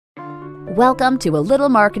Welcome to A Little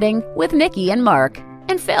Marketing with Nikki and Mark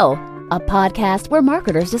and Phil, a podcast where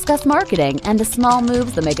marketers discuss marketing and the small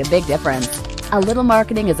moves that make a big difference. A Little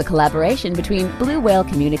Marketing is a collaboration between Blue Whale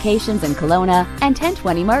Communications in Kelowna and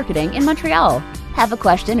 1020 Marketing in Montreal. Have a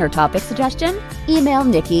question or topic suggestion? Email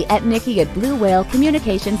Nikki at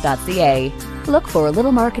nikki@bluewhalecommunications.ca. Look for A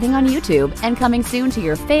Little Marketing on YouTube and coming soon to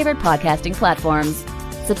your favorite podcasting platforms.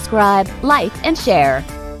 Subscribe, like, and share.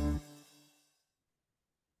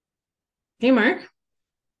 Hey, Mark.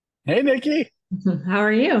 Hey, Nikki. How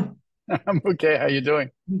are you? I'm okay. How you doing?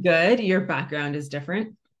 Good. Your background is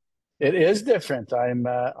different. It is different. I am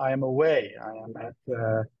away.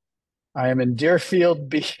 I am in Deerfield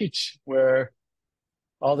Beach, where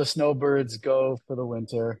all the snowbirds go for the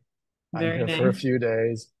winter. Very I'm here nice. for a few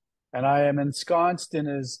days, and I am ensconced in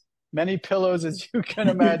as many pillows as you can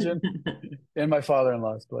imagine in my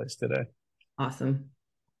father-in-law's place today. Awesome.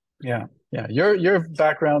 Yeah. Your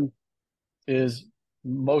background is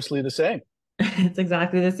mostly the same. It's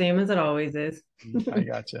exactly the same as it always is. I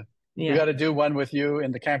gotcha. Yeah. We got to do one with you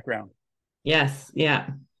in the campground. Yes. Yeah.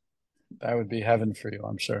 That would be heaven for you,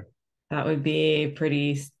 I'm sure. That would be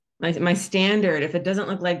pretty my standard. If it doesn't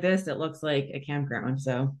look like this, it looks like a campground.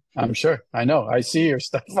 So I'm sure. I know. I see your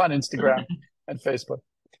stuff on Instagram and Facebook.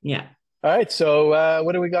 Yeah. All right. So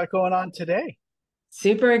what do we got going on today?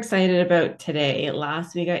 Super excited about today.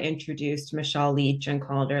 Last week I introduced Michelle Leech and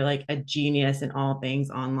called her like a genius in all things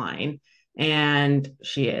online. And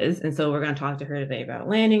she is. And so we're going to talk to her today about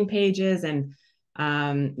landing pages and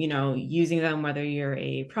using them, whether you're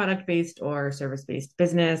a product-based or service-based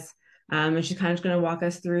business. And she's kind of going to walk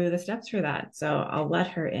us through the steps for that. So I'll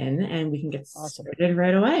let her in and we can get started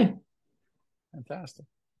right away. Fantastic.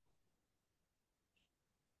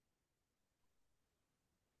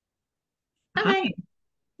 Hi.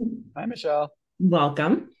 Hi, Michelle.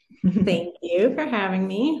 Welcome. Thank you for having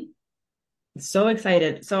me. So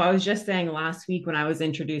excited. So I was just saying last week when I was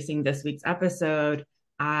introducing this week's episode,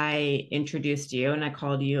 I introduced you and I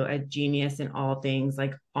called you a genius in all things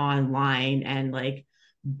like online and like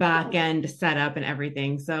back end setup and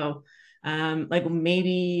everything. So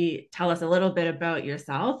maybe tell us a little bit about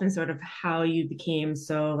yourself and sort of how you became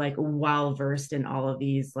so like well versed in all of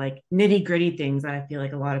these like nitty gritty things that I feel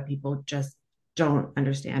like a lot of people just don't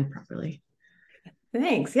understand properly.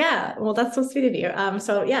 Thanks. Yeah. Well, that's so sweet of you. I'm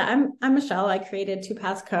Michelle. I created Two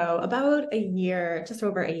Paths Co. about just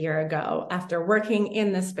over a year ago after working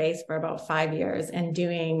in this space for about 5 years and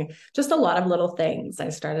doing just a lot of little things. I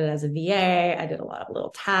started as a VA. I did a lot of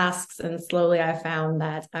little tasks, and slowly I found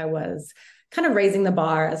that I was kind of raising the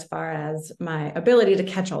bar as far as my ability to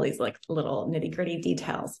catch all these like little nitty gritty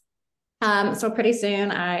details. So pretty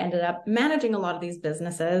soon I ended up managing a lot of these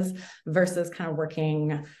businesses versus kind of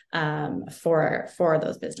working for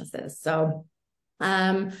those businesses. So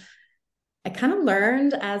I kind of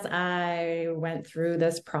learned as I went through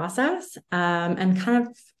this process and kind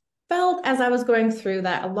of felt as I was going through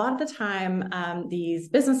that a lot of the time, these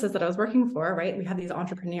businesses that I was working for, right, we have these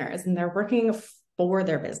entrepreneurs and they're working for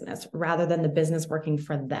their business rather than the business working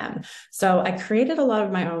for them. So I created a lot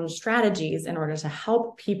of my own strategies in order to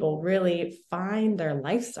help people really find their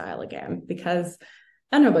lifestyle again, because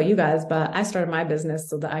I don't know about you guys, but I started my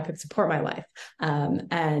business so that I could support my life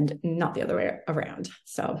and not the other way around.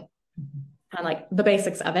 So kind of like the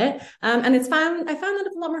basics of it. And it's fun. I found that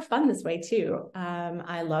it's a lot more fun this way too.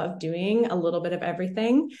 I love doing a little bit of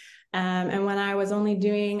everything. And when I was only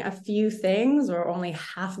doing a few things or only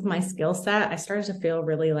half of my skill set, I started to feel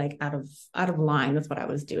really like out of line with what I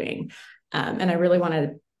was doing. And I really want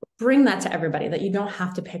to bring that to everybody, that you don't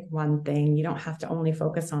have to pick one thing. You don't have to only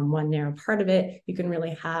focus on one narrow part of it. You can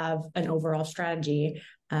really have an overall strategy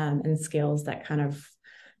and skills that kind of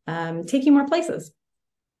take you more places.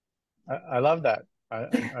 I love that.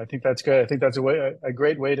 I think that's good. I think that's a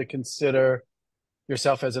great way to consider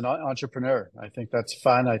yourself as an entrepreneur. I think that's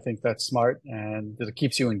fun. I think that's smart, and it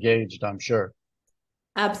keeps you engaged, I'm sure.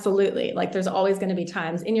 Absolutely. Like there's always going to be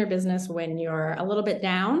times in your business when you're a little bit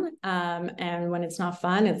down and when it's not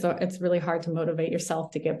fun, it's really hard to motivate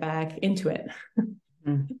yourself to get back into it.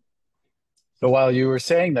 So while you were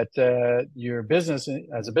saying that your business,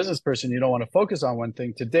 as a business person, you don't want to focus on one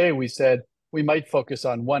thing, today we said we might focus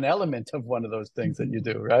on one element of one of those things that you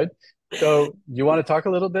do, right? So you want to talk a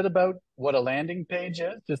little bit about what a landing page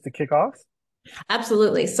is, just to kick off?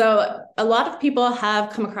 Absolutely. So a lot of people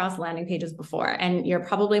have come across landing pages before, and you're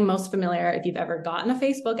probably most familiar if you've ever gotten a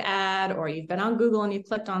Facebook ad or you've been on Google and you've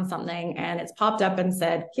clicked on something and it's popped up and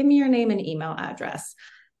said, give me your name and email address.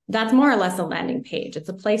 That's more or less a landing page. It's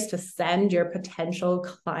a place to send your potential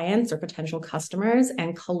clients or potential customers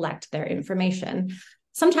and collect their information.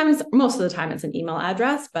 Sometimes, most of the time, it's an email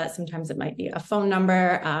address, but sometimes it might be a phone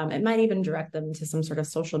number. It might even direct them to some sort of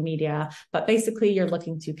social media. But basically, you're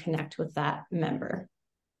looking to connect with that member.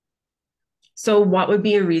 So what would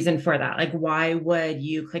be a reason for that? Like, why would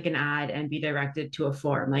you click an ad and be directed to a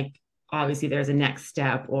form? Like, obviously, there's a next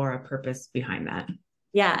step or a purpose behind that.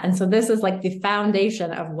 Yeah. And so this is like the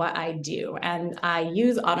foundation of what I do. And I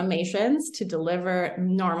use automations to deliver.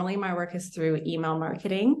 Normally, my work is through email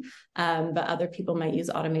marketing, but other people might use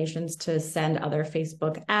automations to send other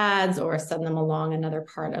Facebook ads or send them along another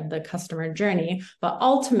part of the customer journey. But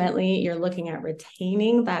ultimately, you're looking at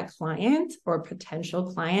retaining that client or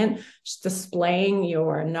potential client, just displaying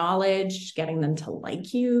your knowledge, getting them to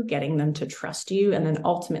like you, getting them to trust you, and then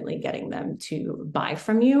ultimately getting them to buy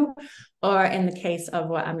from you. Or in the case of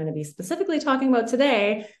what I'm going to be specifically talking about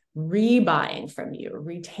today, rebuying from you,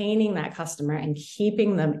 retaining that customer and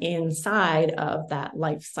keeping them inside of that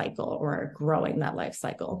life cycle or growing that life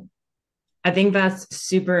cycle. I think that's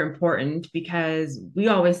super important because we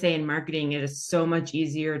always say in marketing, it is so much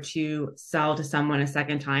easier to sell to someone a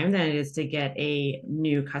second time than it is to get a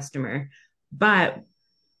new customer. But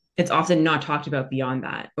it's often not talked about beyond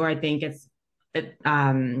that. Or I think it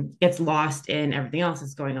gets lost in everything else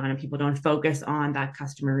that's going on and people don't focus on that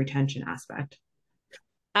customer retention aspect.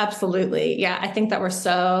 Absolutely. Yeah. I think that we're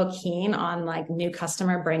so keen on like new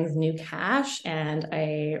customer brings new cash, and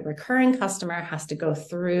a recurring customer has to go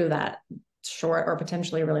through that short or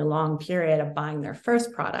potentially really long period of buying their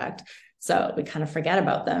first product. So we kind of forget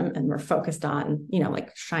about them and we're focused on,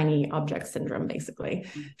 like shiny object syndrome, basically,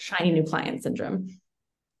 shiny new client syndrome.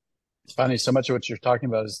 It's funny, so much of what you're talking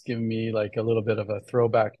about is giving me like a little bit of a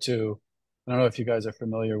throwback to, I don't know if you guys are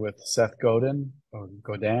familiar with Seth Godin or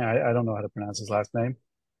Godin. I don't know how to pronounce his last name.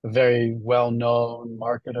 A very well-known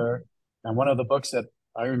marketer. And one of the books that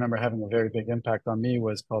I remember having a very big impact on me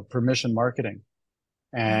was called Permission Marketing.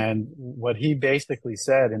 And what he basically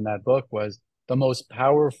said in that book was the most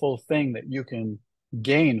powerful thing that you can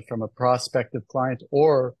gain from a prospective client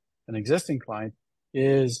or an existing client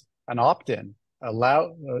is an opt-in,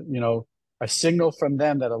 a signal from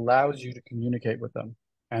them that allows you to communicate with them.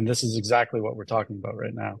 And this is exactly what we're talking about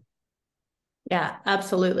right now. Yeah,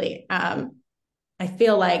 absolutely. I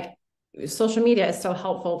feel like social media is so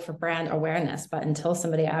helpful for brand awareness, but until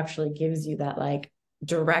somebody actually gives you that like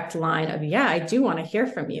direct line of, yeah, I do want to hear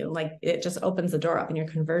from you, like it just opens the door up and your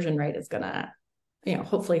conversion rate is gonna,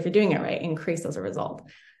 hopefully if you're doing it right, increase as a result.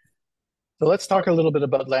 So let's talk a little bit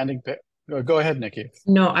about landing page. Go ahead, Nikki.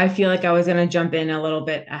 No, I feel like I was going to jump in a little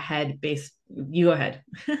bit ahead. You go ahead.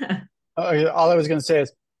 All I was going to say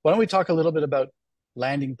is, why don't we talk a little bit about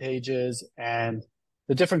landing pages and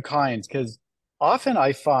the different kinds? Because often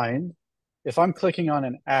I find if I'm clicking on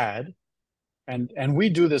an ad, and we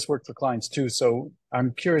do this work for clients too, so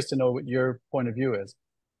I'm curious to know what your point of view is.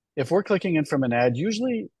 If we're clicking in from an ad,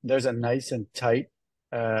 usually there's a nice and tight,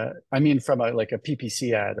 from like a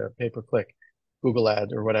PPC ad or pay-per-click Google ad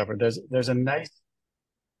or whatever. There's a nice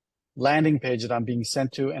landing page that I'm being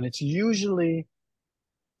sent to, and it's usually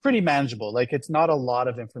pretty manageable. Like it's not a lot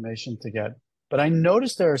of information to get. But I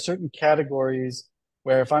noticed there are certain categories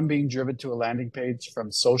where if I'm being driven to a landing page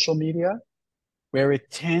from social media, where it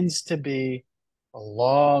tends to be a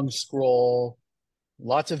long scroll,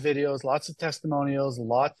 lots of videos, lots of testimonials,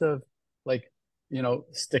 lots of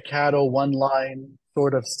staccato one line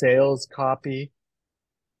sort of sales copy.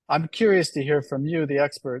 I'm curious to hear from you, the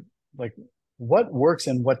expert, like what works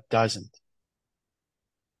and what doesn't.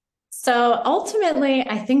 So ultimately,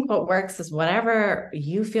 I think what works is whatever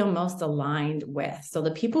you feel most aligned with. So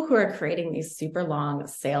the people who are creating these super long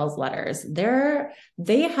sales letters,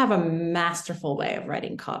 they have a masterful way of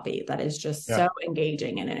writing copy that is just so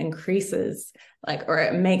engaging, and it increases or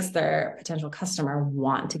it makes their potential customer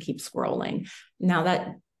want to keep scrolling. Now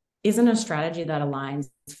that isn't a strategy that aligns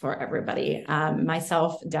for everybody.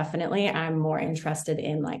 Myself, definitely, I'm more interested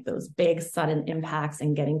in like those big sudden impacts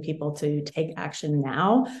and getting people to take action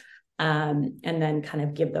now. And then kind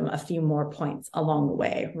of give them a few more points along the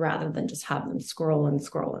way rather than just have them scroll and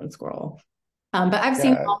scroll and scroll. But I've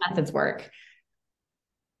seen all methods work.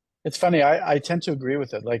 It's funny. I tend to agree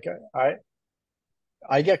with it. Like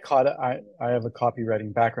I get caught up. I have a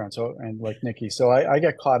copywriting background, and like Nikki, so I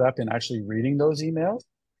get caught up in actually reading those emails.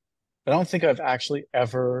 I don't think I've actually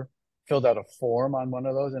ever filled out a form on one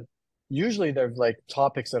of those. And usually they're like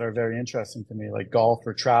topics that are very interesting to me, like golf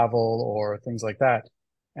or travel or things like that.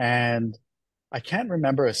 And I can't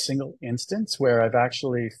remember a single instance where I've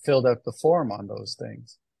actually filled out the form on those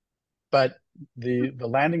things. But the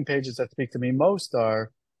landing pages that speak to me most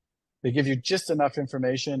they give you just enough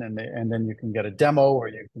information, and then you can get a demo or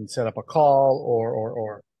you can set up a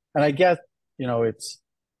call and I guess,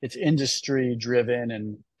 it's industry driven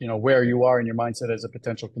and, where you are in your mindset as a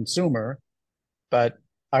potential consumer. But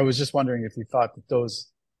I was just wondering if you thought that those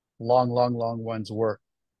long ones work.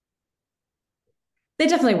 They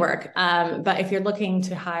definitely work. But if you're looking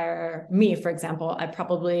to hire me, for example, I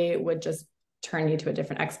probably would just turn you to a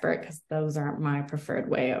different expert because those aren't my preferred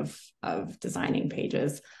way of designing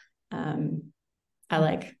pages. I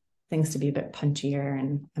like things to be a bit punchier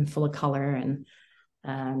and full of color and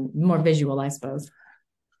more visual, I suppose.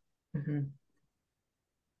 Mm-hmm.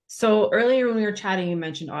 So earlier when we were chatting, you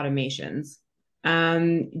mentioned automations.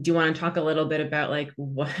 Do you want to talk a little bit about like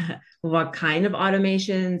what kind of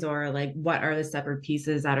automations or like what are the separate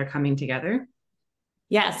pieces that are coming together?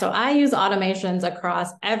 Yeah, so I use automations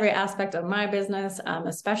across every aspect of my business,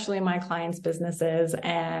 especially my clients' businesses.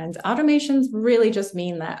 And automations really just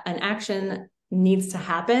mean that an action needs to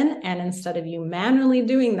happen. And instead of you manually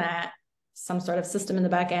doing that, some sort of system in the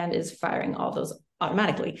back end is firing all those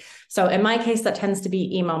automatically. So in my case, that tends to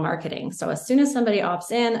be email marketing. So as soon as somebody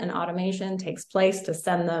opts in, an automation takes place to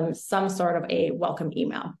send them some sort of a welcome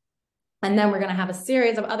email. And then we're going to have a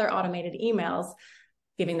series of other automated emails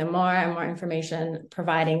giving them more and more information,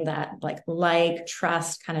 providing that like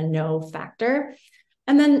trust kind of know factor.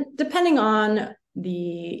 And then depending on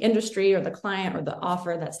the industry or the client or the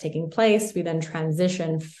offer that's taking place, we then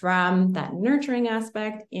transition from that nurturing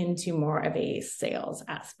aspect into more of a sales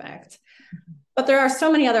aspect. But there are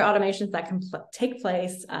so many other automations that can take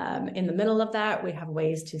place in the middle of that. We have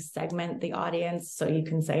ways to segment the audience. So you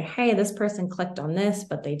can say, hey, this person clicked on this,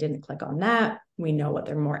 but they didn't click on that. We know what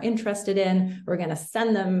they're more interested in. We're going to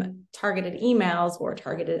send them targeted emails or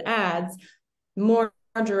targeted ads more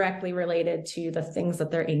directly related to the things that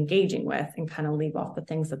they're engaging with and kind of leave off the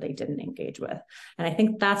things that they didn't engage with. And I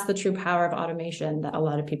think that's the true power of automation that a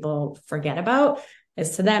lot of people forget about.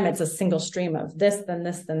 Is to them, it's a single stream of this, then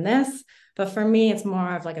this, then this. But for me, it's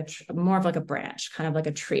more of like a branch, kind of like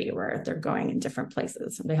a tree where they're going in different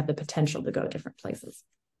places. And they have the potential to go different places.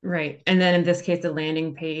 Right. And then in this case, the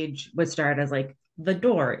landing page would start as like the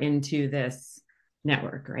door into this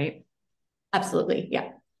network, right? Absolutely.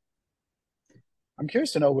 Yeah. I'm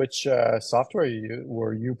curious to know which software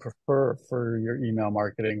you prefer for your email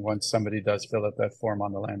marketing once somebody does fill out that form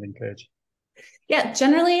on the landing page. Yeah,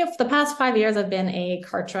 generally for the past 5 years, I've been a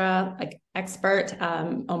Kartra expert.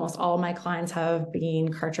 Almost all of my clients have been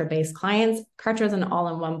Kartra-based clients. Kartra is an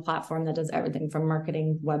all-in-one platform that does everything from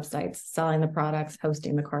marketing websites, selling the products,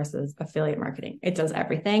 hosting the courses, affiliate marketing. It does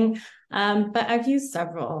everything. But I've used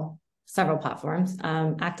several platforms.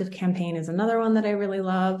 ActiveCampaign is another one that I really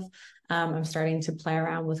love. I'm starting to play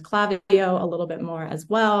around with Klaviyo a little bit more as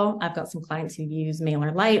well. I've got some clients who use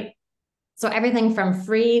MailerLite. So everything from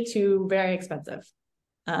free to very expensive,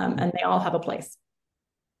 and they all have a place.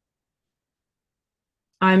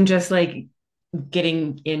 I'm just like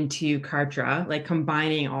getting into Kartra, like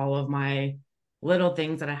combining all of my little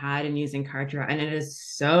things that I had and using Kartra, and it is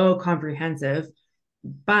so comprehensive.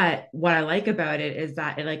 But what I like about it is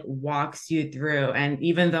that it like walks you through, and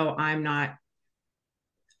even though I'm not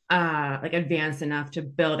like advanced enough to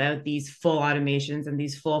build out these full automations and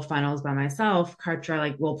these full funnels by myself, Kartra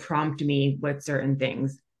like will prompt me with certain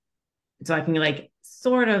things. So I can like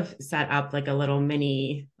sort of set up like a little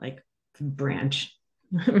mini like branch.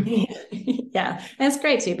 Yeah. And it's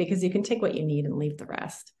great too, because you can take what you need and leave the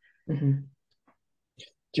rest. Mm-hmm.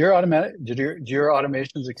 Do your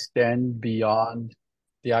automations extend beyond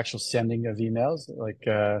the actual sending of emails? Like,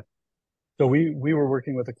 so we were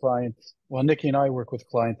working with a client. Well, Nikki and I work with a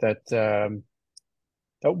client that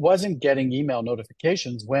wasn't getting email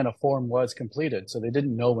notifications when a form was completed. So they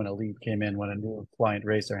didn't know when a lead came in, when a new client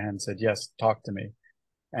raised their hand and said, yes, talk to me.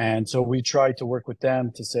 And so we tried to work with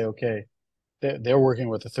them to say, okay, they're working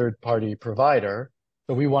with a third-party provider.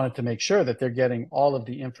 So we wanted to make sure that they're getting all of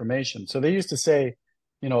the information. So they used to say,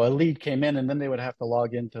 a lead came in and then they would have to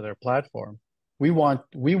log into their platform. We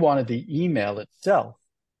wanted the email itself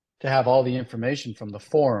to have all the information from the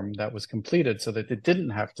form that was completed so that they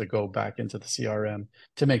didn't have to go back into the CRM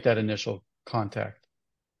to make that initial contact.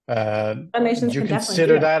 Do you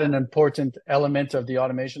consider that an important element of the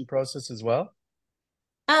automation process as well?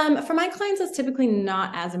 For my clients, it's typically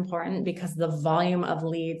not as important because the volume of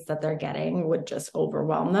leads that they're getting would just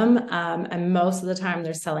overwhelm them. And most of the time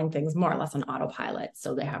they're selling things more or less on autopilot.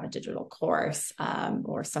 So they have a digital course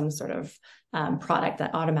or some sort of product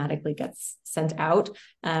that automatically gets sent out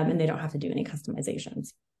and they don't have to do any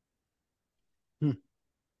customizations.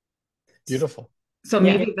 Beautiful. So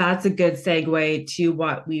maybe that's a good segue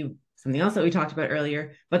to something else that we talked about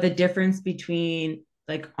earlier, but the difference between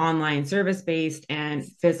like online service-based and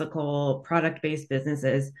physical product-based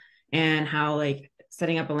businesses, and how like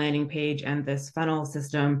setting up a landing page and this funnel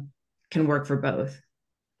system can work for both.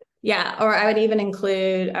 Yeah, or I would even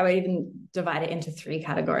divide it into three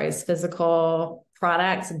categories: physical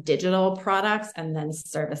products, digital products, and then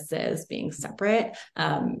services being separate,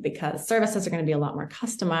 because services are going to be a lot more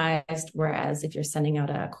customized, whereas if you're sending out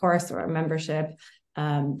a course or a membership,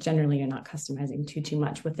 generally you're not customizing too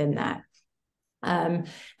much within that.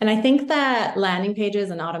 And I think that landing pages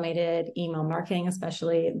and automated email marketing,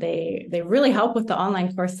 especially, they really help with the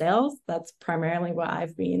online course sales. That's primarily what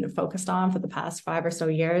I've been focused on for the past 5 or so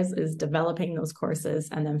years, is developing those courses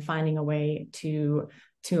and then finding a way to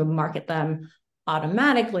market them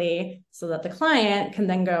automatically so that the client can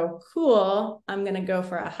then go, cool, I'm going to go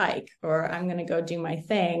for a hike, or I'm going to go do my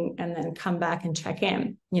thing, and then come back and check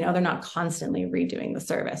in. They're not constantly redoing the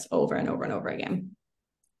service over and over and over again.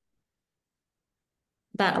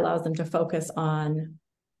 That allows them to focus on,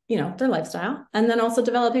 their lifestyle, and then also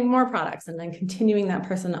developing more products and then continuing that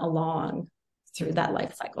person along through that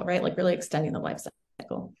life cycle, right? Like really extending the life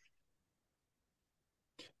cycle.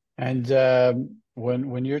 And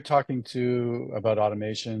when you're talking about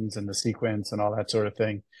automations and the sequence and all that sort of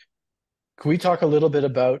thing, can we talk a little bit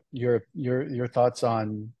about your thoughts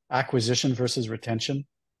on acquisition versus retention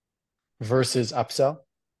versus upsell?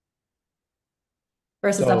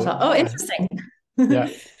 Upsell. Oh, interesting. Yeah.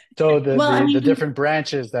 So the different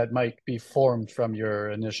branches that might be formed from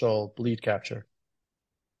your initial lead capture.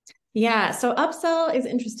 Yeah. So upsell is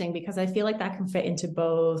interesting because I feel like that can fit into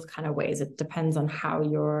both kind of ways. It depends on how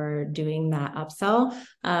you're doing that upsell.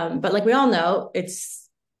 But like we all know,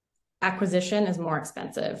 acquisition is more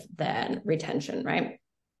expensive than retention, right?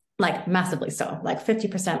 Like massively so, like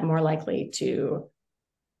 50% more likely to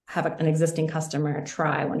have an existing customer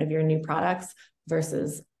try one of your new products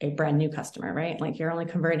versus a brand new customer, right? Like you're only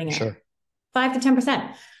converting at 5 to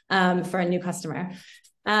 10% for a new customer.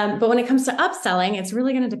 But when it comes to upselling, it's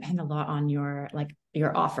really going to depend a lot on your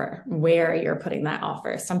offer, where you're putting that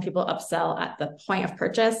offer. Some people upsell at the point of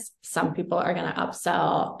purchase. Some people are going to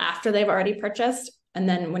upsell after they've already purchased. And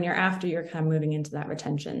then when you're kind of moving into that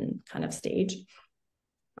retention kind of stage.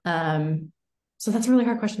 So that's a really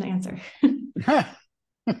hard question to answer.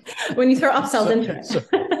 When you throw upsells into it.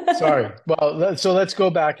 Sorry. Well, so let's go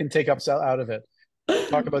back and take upsell out of it.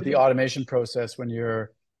 Talk about the automation process when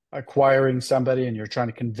you're acquiring somebody and you're trying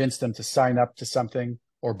to convince them to sign up to something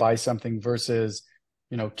or buy something versus,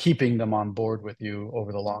 keeping them on board with you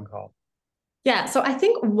over the long haul. Yeah. So I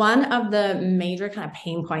think one of the major kind of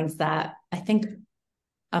pain points that I think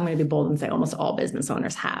I'm going to be bold and say almost all business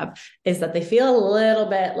owners have is that they feel a little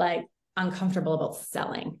bit like uncomfortable about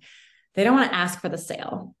selling. They don't want to ask for the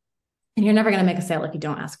sale. And you're never going to make a sale if you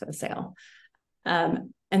don't ask for the sale.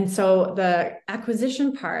 And so the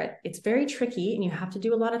acquisition part, it's very tricky, and you have to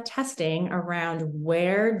do a lot of testing around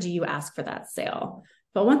where do you ask for that sale.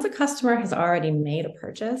 But once a customer has already made a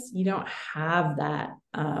purchase, you don't have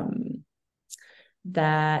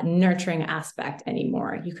that nurturing aspect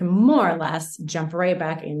anymore. You can more or less jump right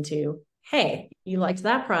back into, hey, you liked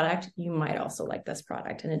that product, you might also like this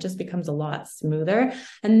product. And it just becomes a lot smoother.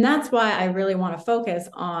 And that's why I really want to focus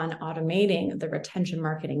on automating the retention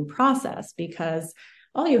marketing process, because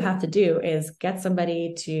all you have to do is get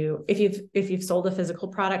somebody to, if you've sold a physical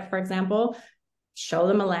product, for example, show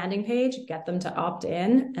them a landing page, get them to opt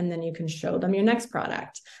in, and then you can show them your next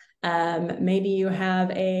product. Maybe you have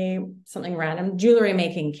something random jewelry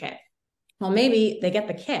making kit. Well, maybe they get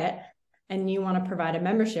the kit and you want to provide a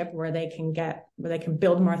membership where they can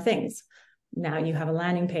build more things. Now you have a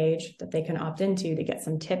landing page that they can opt into to get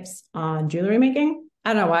some tips on jewelry making.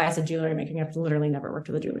 I don't know why I said jewelry making. I've literally never worked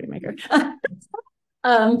with a jewelry maker.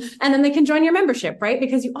 And then they can join your membership, right?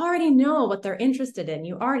 Because you already know what they're interested in.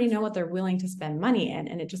 You already know what they're willing to spend money in,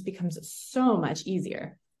 and it just becomes so much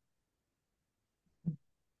easier.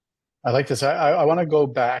 I like this. I want to go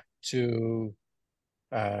back to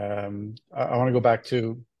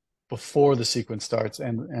before the sequence starts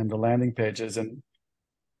and the landing pages,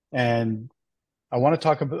 and I want to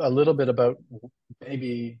talk a little bit about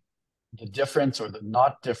maybe the difference or the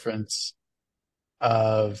not difference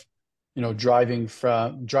of driving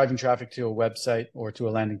traffic to a website or to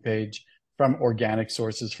a landing page from organic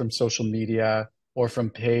sources, from social media, or from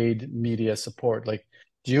paid media support. Like,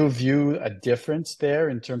 do you view a difference there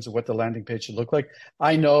in terms of what the landing page should look like?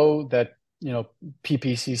 I know that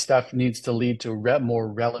PPC stuff needs to lead to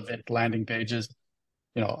more relevant landing pages.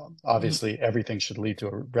 Obviously everything should lead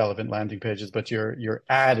to relevant landing pages, but your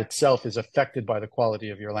ad itself is affected by the quality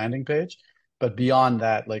of your landing page. But beyond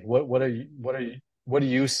that, like what do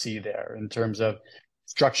you see there in terms of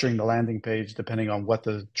structuring the landing page depending on what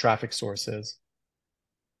the traffic source is?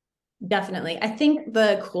 Definitely. I think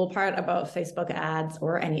the cool part about Facebook ads,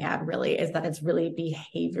 or any ad really, is that it's really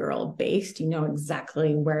behavioral based. You know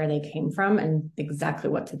exactly where they came from and exactly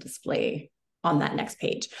what to display on that next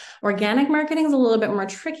page. Organic marketing is a little bit more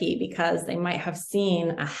tricky because they might have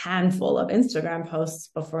seen a handful of Instagram posts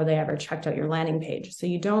before they ever checked out your landing page. So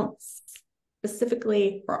you don't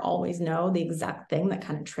specifically or always know the exact thing that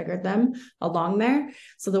kind of triggered them along there.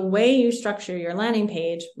 So the way you structure your landing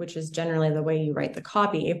page, which is generally the way you write the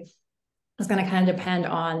copy, is going to kind of depend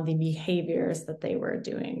on the behaviors that they were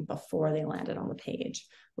doing before they landed on the page,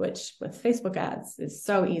 which with Facebook ads is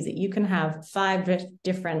so easy. You can have 5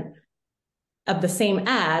 different of the same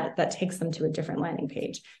ad that takes them to a different landing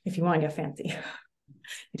page if you want to get fancy.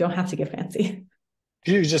 You don't have to get fancy.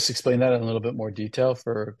 Can you just explain that in a little bit more detail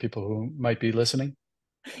for people who might be listening?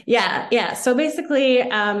 Yeah. So basically,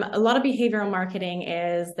 a lot of behavioral marketing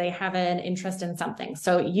is they have an interest in something.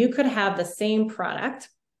 So you could have the same product,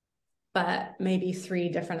 but maybe 3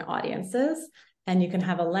 different audiences, and you can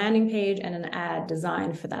have a landing page and an ad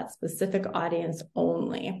designed for that specific audience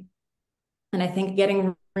only. And I think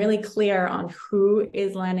getting really clear on who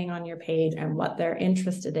is landing on your page and what they're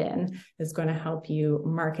interested in is going to help you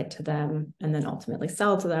market to them and then ultimately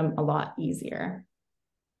sell to them a lot easier.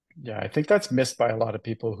 Yeah, I think that's missed by a lot of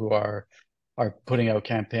people who are putting out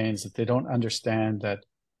campaigns, that they don't understand that,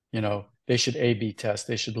 they should A/B test.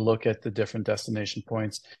 They should look at the different destination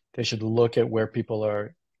points. They should look at where people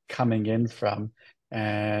are coming in from.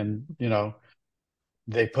 And,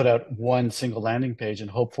 they put out one single landing page and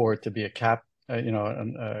hope for it to be a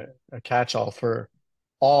catch-all for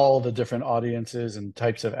all the different audiences and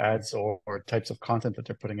types of ads or types of content that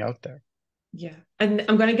they're putting out there. Yeah. And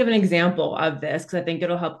I'm going to give an example of this because I think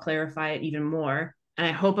it'll help clarify it even more. And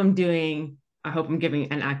I hope I'm giving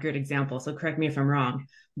an accurate example. So correct me if I'm wrong.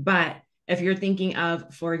 But if you're thinking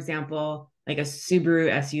of, for example, like a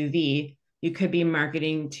Subaru SUV, you could be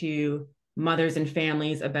marketing to mothers and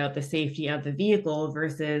families about the safety of the vehicle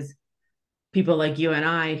versus people like you and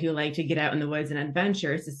I who like to get out in the woods and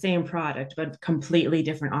adventure. It's the same product, but completely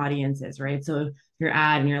different audiences, right? So your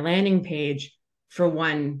ad and your landing page for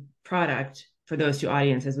one product for those 2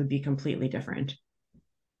 audiences would be completely different.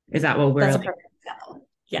 Is that what we're That's a perfect example.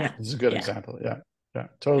 Yeah. This is a good example. Yeah,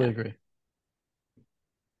 totally agree.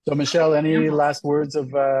 So Michelle, any last words of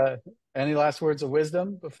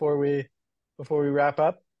wisdom before we wrap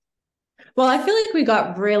up? Well, I feel like we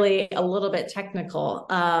got really a little bit technical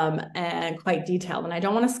and quite detailed. And I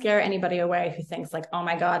don't want to scare anybody away who thinks like, oh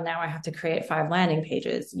my God, now I have to create 5 landing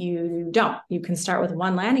pages. You don't. You can start with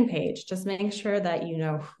 1 landing page. Just make sure that you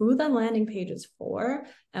know who the landing page is for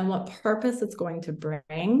and what purpose it's going to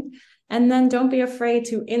bring. And then don't be afraid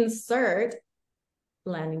to insert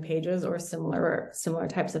landing pages or similar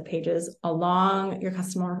types of pages along your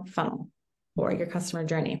customer funnel or your customer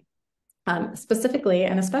journey. Specifically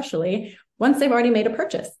and especially once they've already made a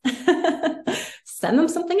purchase. Send them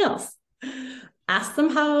something else. Ask them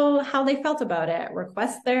how they felt about it.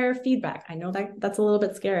 Request their feedback. I know that's a little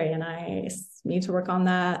bit scary and I need to work on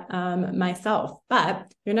that myself,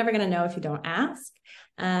 but you're never going to know if you don't ask.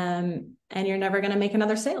 And you're never going to make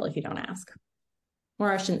another sale if you don't ask. Or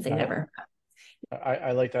I shouldn't say never.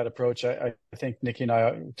 I like that approach. I think Nikki and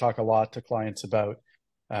I talk a lot to clients about,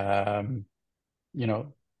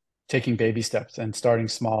 taking baby steps and starting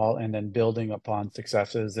small and then building upon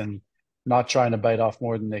successes and not trying to bite off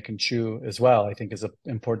more than they can chew as well, I think is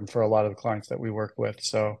important for a lot of the clients that we work with.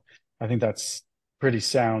 So I think that's pretty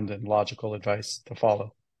sound and logical advice to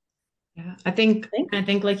follow. Yeah, I think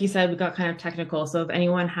like you said, we got kind of technical. So if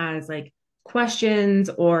anyone has like questions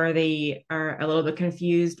or they are a little bit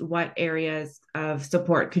confused, what areas of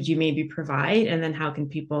support could you maybe provide? And then how can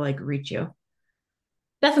people like reach you?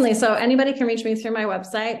 Definitely. So anybody can reach me through my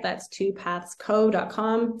website. That's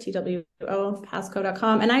twopathsco.com, TWO,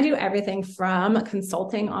 pathsco.com. And I do everything from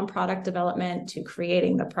consulting on product development to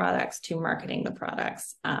creating the products to marketing the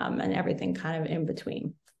products and everything kind of in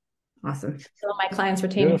between. Awesome. So my clients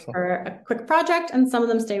retain me for a quick project and some of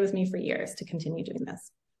them stay with me for years to continue doing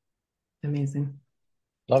this. Amazing.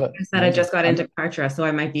 Love it. I said I just got into Kartra, so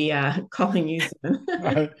I might be calling you soon.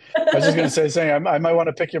 I was just going to say, I might want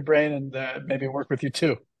to pick your brain and maybe work with you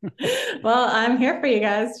too. Well, I'm here for you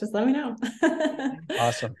guys. Just let me know.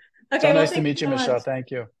 Awesome. Okay, so nice to meet you, so Michelle. much.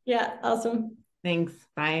 Thank you. Yeah, awesome. Thanks.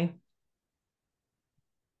 Bye.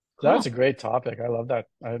 That was a great topic. I love that.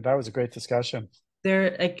 That was a great discussion.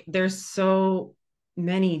 There's so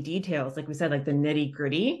many details, like we said, like the nitty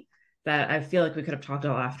gritty, that I feel like we could have talked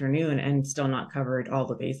all afternoon and still not covered all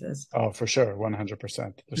the bases. Oh, for sure.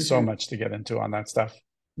 100%. There's so much to get into on that stuff.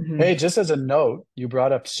 Mm-hmm. Hey, just as a note, you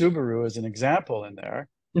brought up Subaru as an example in there.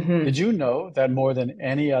 Did you know that more than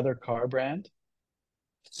any other car brand,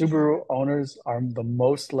 Subaru owners are the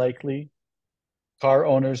most likely car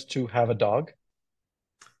owners to have a dog?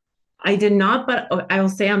 I did not, but I will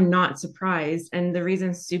say I'm not surprised. And the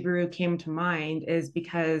reason Subaru came to mind is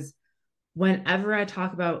because whenever I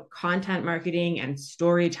talk about content marketing and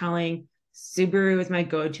storytelling, Subaru is my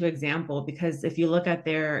go-to example because if you look at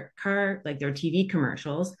their car, like their TV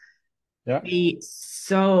commercials, Yeah, they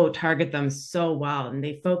so target them so well and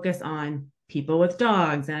they focus on people with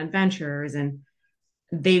dogs and adventures and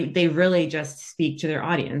they really just speak to their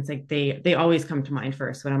audience. Like they always come to mind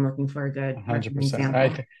first when I'm looking for a good marketing 100%. I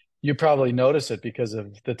example. think you probably notice it because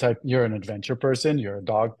of the type, you're an adventure person, you're a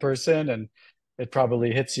dog person, and it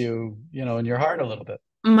probably hits you, in your heart a little bit.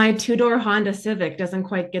 My two-door Honda Civic doesn't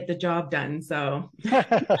quite get the job done, so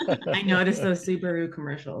I noticed those Subaru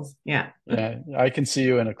commercials. Yeah. Yeah, I can see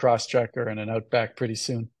you in a Crosstrek or in an Outback pretty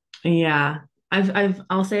soon. Yeah.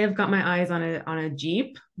 I'll say I've got my eyes on a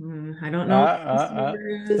Jeep. I don't know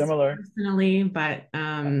Subarus Similar. personally, but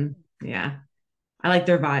yeah, I like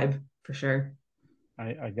their vibe for sure.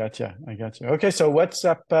 I got you. I got you. Okay, so what's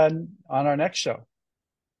up on our next show?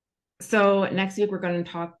 So next week we're going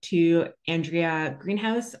to talk to Andrea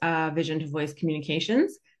Greenhouse, Vision to Voice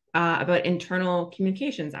Communications, about internal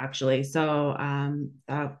communications actually. So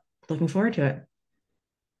looking forward to it.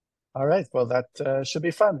 All right. Well, that should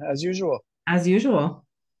be fun as usual. As usual.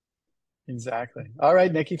 Exactly. All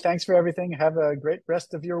right, Nikki, thanks for everything. Have a great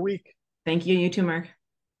rest of your week. Thank you. You too, Mark.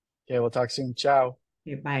 Okay, we'll talk soon. Ciao.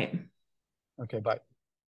 Okay, bye. Okay, bye.